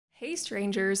Hey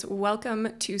strangers, welcome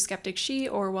to Skeptic She,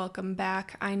 or welcome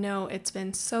back. I know it's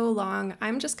been so long.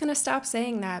 I'm just gonna stop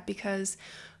saying that because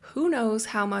who knows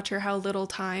how much or how little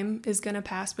time is gonna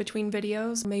pass between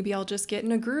videos. Maybe I'll just get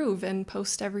in a groove and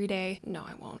post every day. No,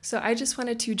 I won't. So I just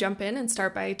wanted to jump in and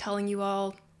start by telling you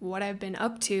all what I've been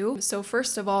up to. So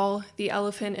first of all, the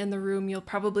elephant in the room, you'll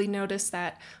probably notice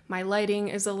that my lighting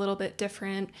is a little bit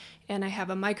different and I have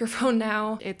a microphone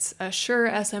now. It's a Shure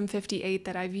SM58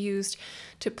 that I've used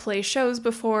to play shows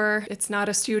before. It's not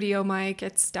a studio mic.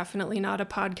 It's definitely not a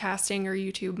podcasting or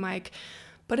YouTube mic,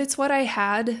 but it's what I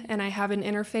had, and I have an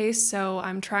interface, so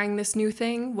I'm trying this new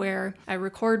thing where I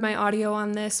record my audio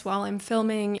on this while I'm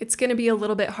filming. It's gonna be a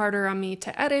little bit harder on me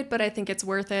to edit, but I think it's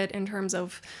worth it in terms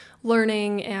of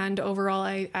learning, and overall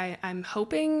I'm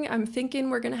thinking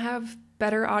we're gonna have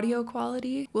better audio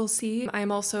quality. We'll see.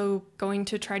 I'm also going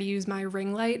to try to use my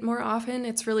ring light more often.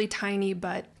 It's really tiny,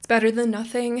 but it's better than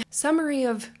nothing. Summary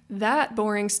of that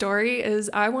boring story is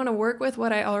I want to work with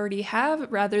what I already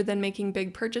have rather than making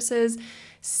big purchases,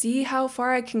 see how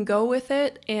far I can go with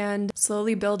it, and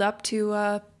slowly build up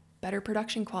to better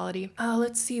production quality.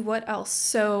 Let's see what else.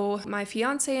 So my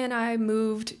fiance and I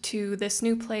moved to this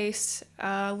new place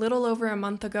a little over a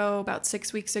month ago, about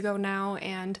 6 weeks ago now,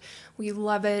 and we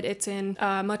love it. It's in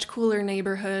a much cooler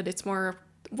neighborhood. It's more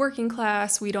working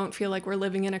class. We don't feel like we're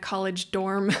living in a college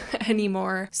dorm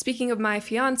anymore. Speaking of my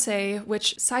fiance,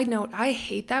 which, side note, I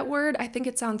hate that word. I think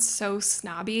it sounds so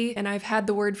snobby, and I've had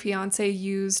the word fiance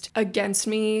used against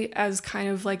me as kind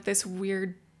of like this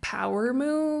weird power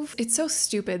move. It's so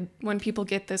stupid when people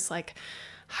get this like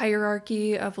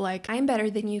hierarchy of like, I'm better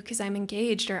than you because I'm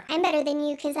engaged, or I'm better than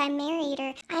you because I'm married,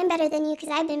 or I'm better than you because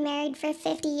I've been married for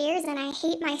 50 years and I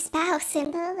hate my spouse,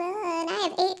 and I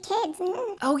have 8 kids.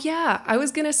 Oh yeah, I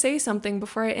was gonna say something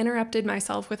before I interrupted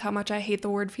myself with how much I hate the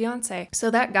word fiance. So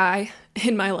that guy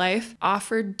in my life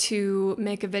offered to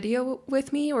make a video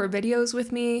with me, or videos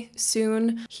with me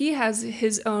soon. He has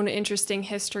his own interesting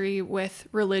history with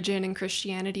religion and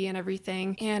Christianity and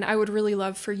everything, and I would really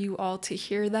love for you all to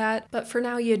hear that. But for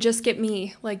now, you just get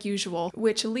me like usual,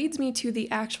 which leads me to the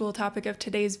actual topic of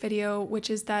today's video, which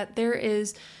is that there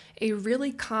is a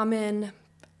really common,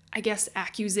 I guess,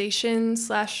 accusation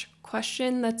 /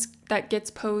 question that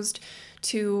gets posed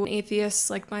to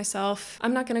atheists like myself.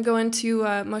 I'm not going to go into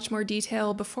much more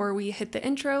detail before we hit the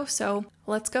intro, so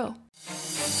let's go.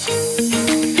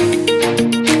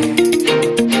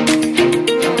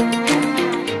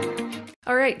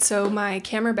 All right, so my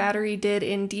camera battery did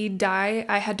indeed die.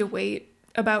 I had to wait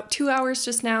about 2 hours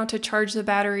just now to charge the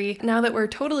battery. Now that we're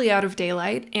totally out of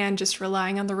daylight and just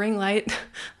relying on the ring light,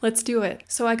 let's do it.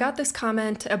 So I got this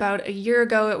comment about a year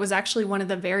ago. It was actually one of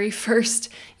the very first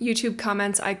YouTube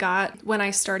comments I got when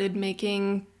I started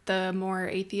making the more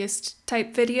atheist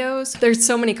type videos. There's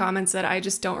so many comments that I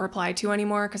just don't reply to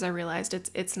anymore because I realized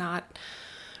it's not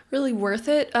really worth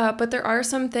it, but there are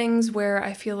some things where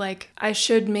I feel like I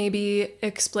should maybe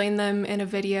explain them in a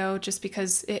video just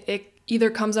because it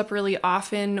either comes up really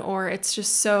often, or it's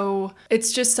just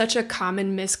such a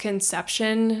common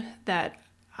misconception that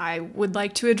I would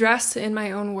like to address in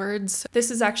my own words.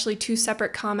 This is actually 2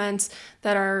 separate comments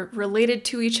that are related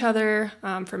to each other,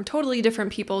 from totally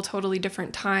different people, totally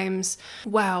different times.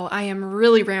 Wow, I am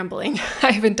really rambling.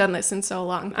 I haven't done this in so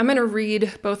long. I'm gonna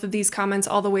read both of these comments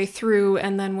all the way through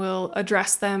and then we'll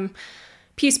address them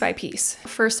piece by piece.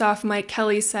 First off, Mike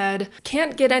Kelly said,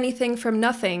 "Can't get anything from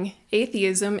nothing.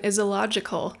 Atheism is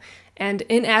illogical. And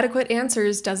inadequate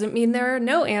answers doesn't mean there are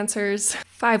no answers."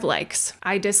 5 likes.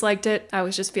 I disliked it. I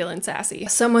was just feeling sassy.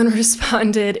 Someone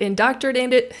responded,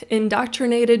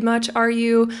 indoctrinated much, are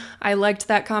you? I liked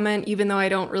that comment, even though I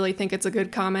don't really think it's a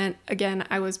good comment. Again,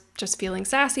 I was just feeling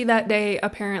sassy that day,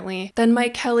 apparently. Then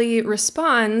Mike Kelly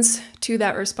responds to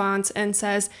that response and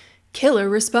says, "Killer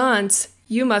response.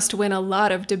 You must win a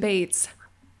lot of debates.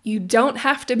 You don't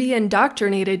have to be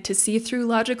indoctrinated to see through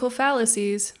logical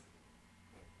fallacies.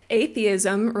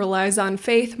 Atheism relies on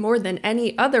faith more than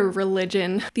any other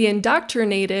religion. The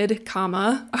indoctrinated,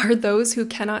 are those who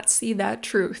cannot see that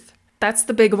truth." That's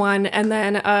the big one. And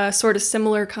then a sort of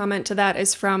similar comment to that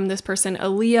is from this person,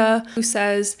 Aaliyah, who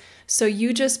says, "So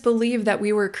you just believe that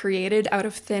we were created out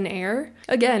of thin air?"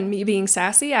 Again, me being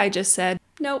sassy, I just said,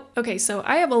 nope. Okay, so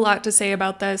I have a lot to say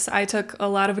about this. I took a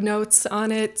lot of notes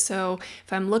on it, so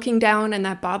if I'm looking down and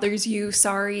that bothers you,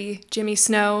 sorry, Jimmy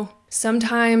Snow.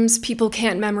 Sometimes people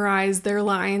can't memorize their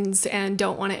lines and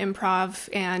don't want to improv,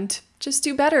 and just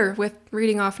do better with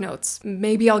reading off notes.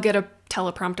 Maybe I'll get a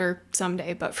teleprompter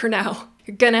someday, but for now,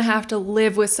 You're gonna have to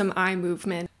live with some eye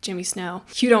movement, Jimmy Snow.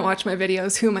 You don't watch my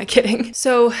videos, who am I kidding?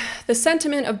 So the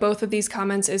sentiment of both of these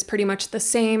comments is pretty much the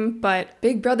same, but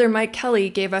Big Brother Mike Kelly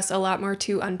gave us a lot more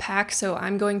to unpack, so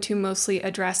I'm going to mostly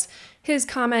address his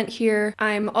comment here.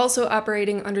 I'm also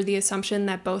operating under the assumption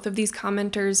that both of these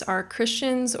commenters are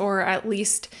Christians or at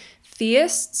least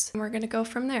theists, and we're gonna go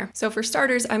from there. So for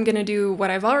starters, I'm gonna do what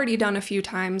I've already done a few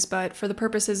times, but for the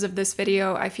purposes of this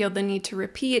video, I feel the need to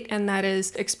repeat, and that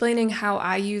is explaining how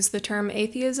I use the term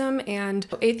atheism. And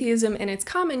atheism in its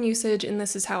common usage, and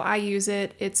this is how I use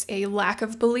it, it's a lack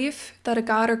of belief that a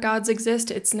god or gods exist.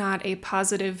 It's not a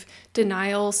positive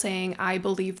denial saying, I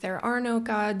believe there are no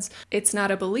gods. It's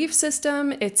not a belief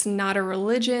system, it's not a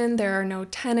religion, there are no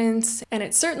tenets, and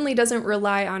it certainly doesn't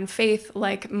rely on faith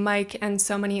like Mike and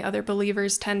so many other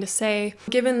believers tend to say.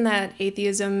 Given that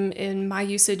atheism in my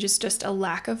usage is just a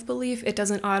lack of belief, it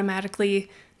doesn't automatically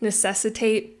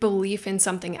necessitate belief in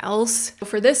something else.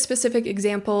 For this specific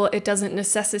example, it doesn't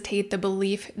necessitate the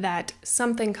belief that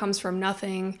something comes from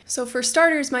nothing. So for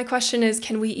starters, my question is,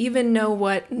 can we even know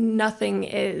what nothing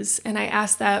is? And I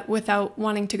ask that without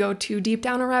wanting to go too deep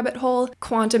down a rabbit hole.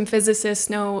 Quantum physicists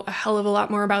know a hell of a lot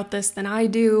more about this than I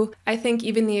do. I think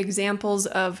even the examples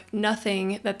of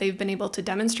nothing that they've been able to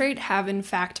demonstrate have in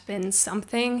fact been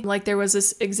something. Like there was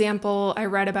this example I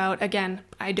read about, again,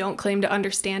 I don't claim to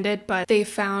understand it, but they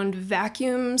found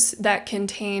vacuums that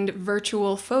contained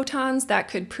virtual photons that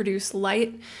could produce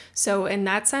light. So in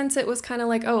that sense, it was kind of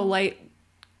like, oh, light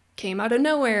came out of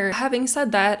nowhere. Having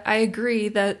said that, I agree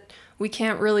that we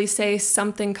can't really say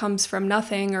something comes from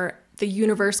nothing or the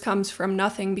universe comes from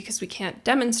nothing because we can't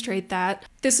demonstrate that.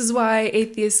 This is why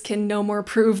atheists can no more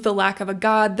prove the lack of a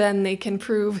god than they can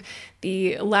prove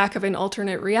the lack of an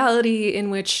alternate reality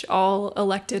in which all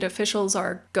elected officials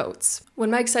are goats. When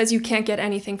Mike says you can't get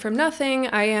anything from nothing,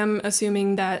 I am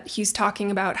assuming that he's talking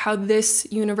about how this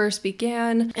universe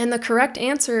began. And the correct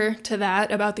answer to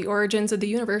that about the origins of the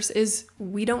universe is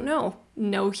we don't know.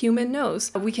 No human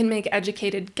knows. We can make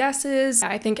educated guesses.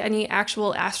 I think any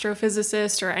actual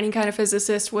astrophysicist or any kind of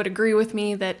physicist would agree with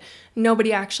me that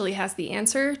nobody actually has the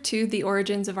answer to the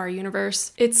origins of our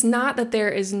universe. It's not that there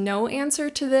is no answer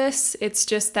to this, it's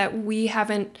just that we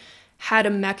haven't had a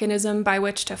mechanism by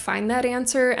which to find that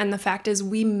answer, and the fact is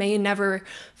we may never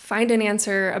find an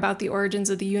answer about the origins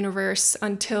of the universe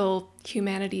until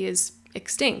humanity is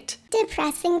extinct.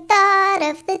 Depressing thought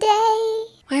of the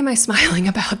day. Why am I smiling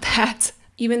about that?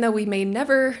 Even though we may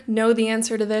never know the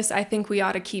answer to this, I think we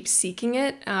ought to keep seeking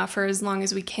it for as long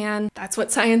as we can. That's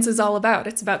what science is all about.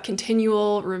 It's about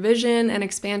continual revision and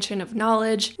expansion of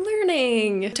knowledge,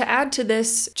 learning. To add to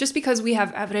this, just because we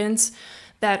have evidence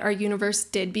that our universe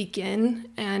did begin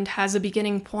and has a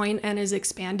beginning point and is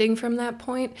expanding from that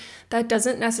point, that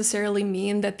doesn't necessarily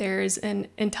mean that there is an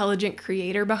intelligent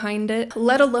creator behind it,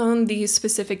 let alone the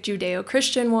specific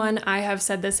Judeo-Christian one. I have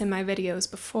said this in my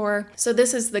videos before. So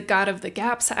this is the God of the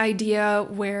gaps idea,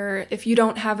 where if you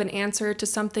don't have an answer to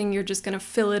something, you're just gonna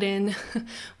fill it in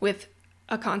with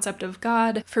a concept of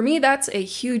God. For me, that's a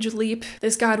huge leap.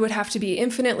 This God would have to be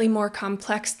infinitely more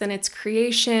complex than its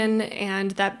creation,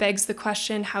 and that begs the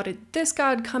question, how did this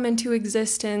God come into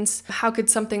existence? How could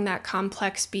something that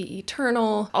complex be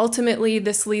eternal? Ultimately,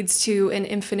 this leads to an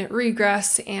infinite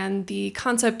regress, and the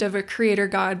concept of a creator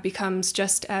God becomes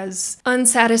just as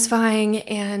unsatisfying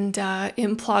and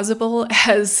implausible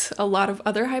as a lot of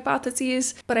other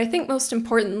hypotheses. But I think most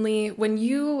importantly, when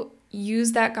you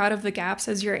use that God of the gaps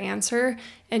as your answer,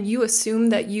 and you assume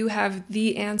that you have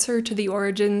the answer to the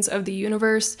origins of the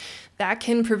universe, that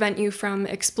can prevent you from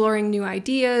exploring new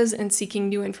ideas and seeking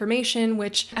new information,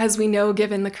 which, as we know,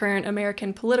 given the current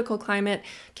American political climate,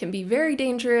 can be very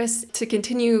dangerous. To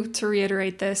continue to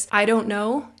reiterate this, I don't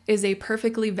know is a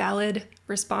perfectly valid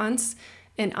response,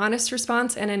 an honest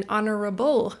response, and an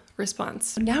honorable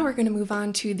response. Now we're going to move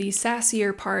on to the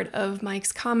sassier part of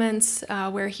Mike's comments,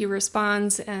 where he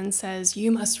responds and says, you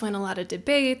must win a lot of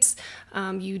debates,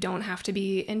 you don't have to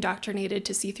be indoctrinated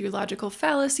to see through logical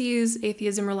fallacies,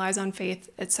 atheism relies on faith,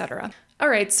 etc.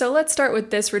 Alright, so let's start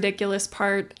with this ridiculous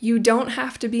part. You don't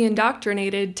have to be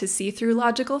indoctrinated to see through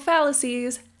logical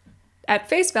fallacies. At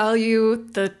face value,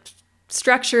 the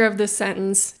structure of this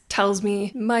sentence tells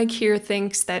me Mike here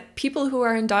thinks that people who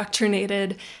are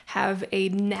indoctrinated have a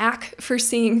knack for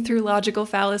seeing through logical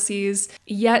fallacies,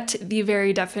 yet the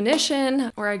very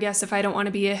definition, or I guess if I don't want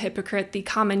to be a hypocrite, the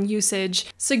common usage,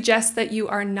 suggests that you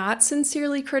are not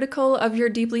sincerely critical of your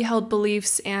deeply held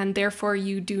beliefs and therefore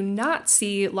you do not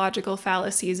see logical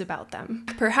fallacies about them.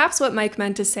 Perhaps what Mike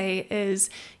meant to say is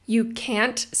you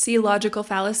can't see logical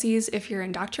fallacies if you're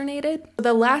indoctrinated.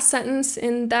 The last sentence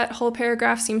in that whole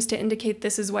paragraph seems to indicate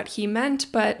this is what what he meant,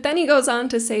 but then he goes on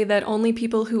to say that only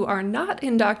people who are not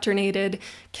indoctrinated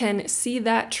can see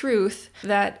that truth,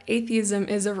 that atheism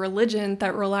is a religion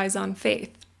that relies on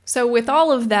faith. So with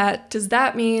all of that, does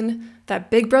that mean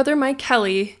that Big Brother Mike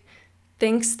Kelly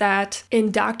thinks that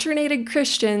indoctrinated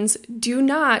Christians do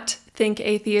not think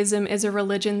atheism is a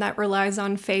religion that relies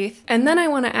on faith? And then I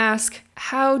want to ask,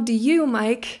 how do you,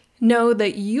 Mike, know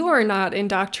that you are not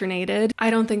indoctrinated? I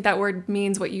don't think that word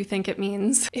means what you think it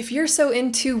means. If you're so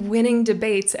into winning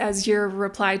debates as your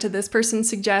reply to this person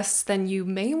suggests, then you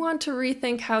may want to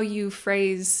rethink how you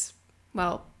phrase,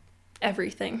 well,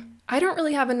 everything. I don't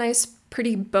really have a nice,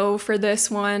 pretty bow for this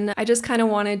one. I just kind of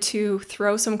wanted to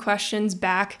throw some questions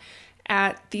back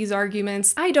at these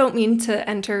arguments. I don't mean to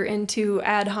enter into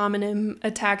ad hominem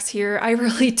attacks here, I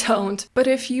really don't. But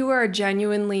if you are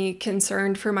genuinely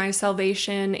concerned for my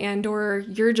salvation and or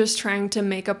you're just trying to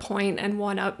make a point and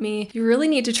one-up me, you really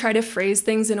need to try to phrase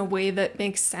things in a way that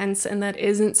makes sense and that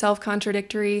isn't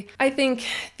self-contradictory. I think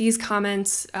these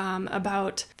comments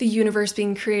about the universe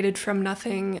being created from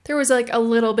nothing, there was like a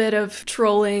little bit of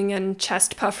trolling and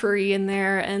chest puffery in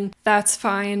there, and that's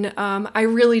fine. I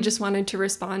really just wanted to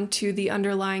respond to the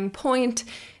underlying point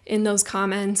in those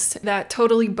comments, that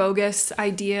totally bogus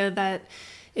idea that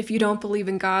if you don't believe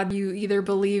in God, you either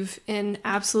believe in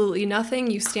absolutely nothing,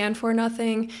 you stand for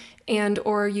nothing, and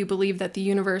or you believe that the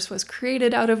universe was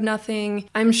created out of nothing.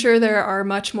 I'm sure there are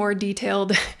much more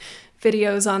detailed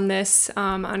videos on this,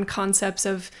 on concepts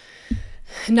of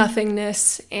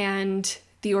nothingness and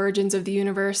the origins of the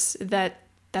universe that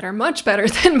are much better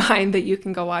than mine that you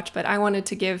can go watch, but I wanted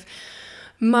to give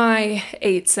my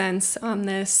 8 cents on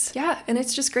this. Yeah, and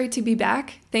it's just great to be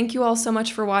back. Thank you all so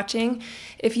much for watching.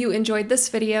 If you enjoyed this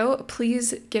video,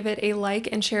 please give it a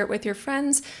like and share it with your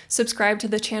friends. Subscribe to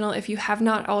the channel if you have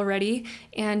not already,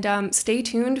 and stay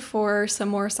tuned for some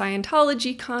more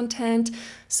Scientology content,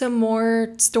 some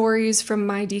more stories from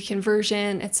my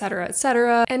deconversion, etc.,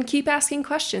 etc., and keep asking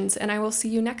questions, and I will see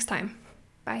you next time.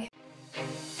 Bye.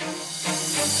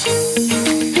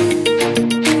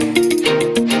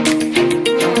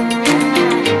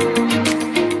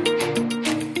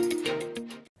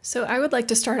 So I would like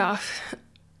to start off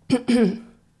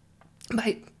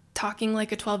by talking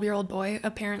like a 12-year-old boy,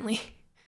 apparently.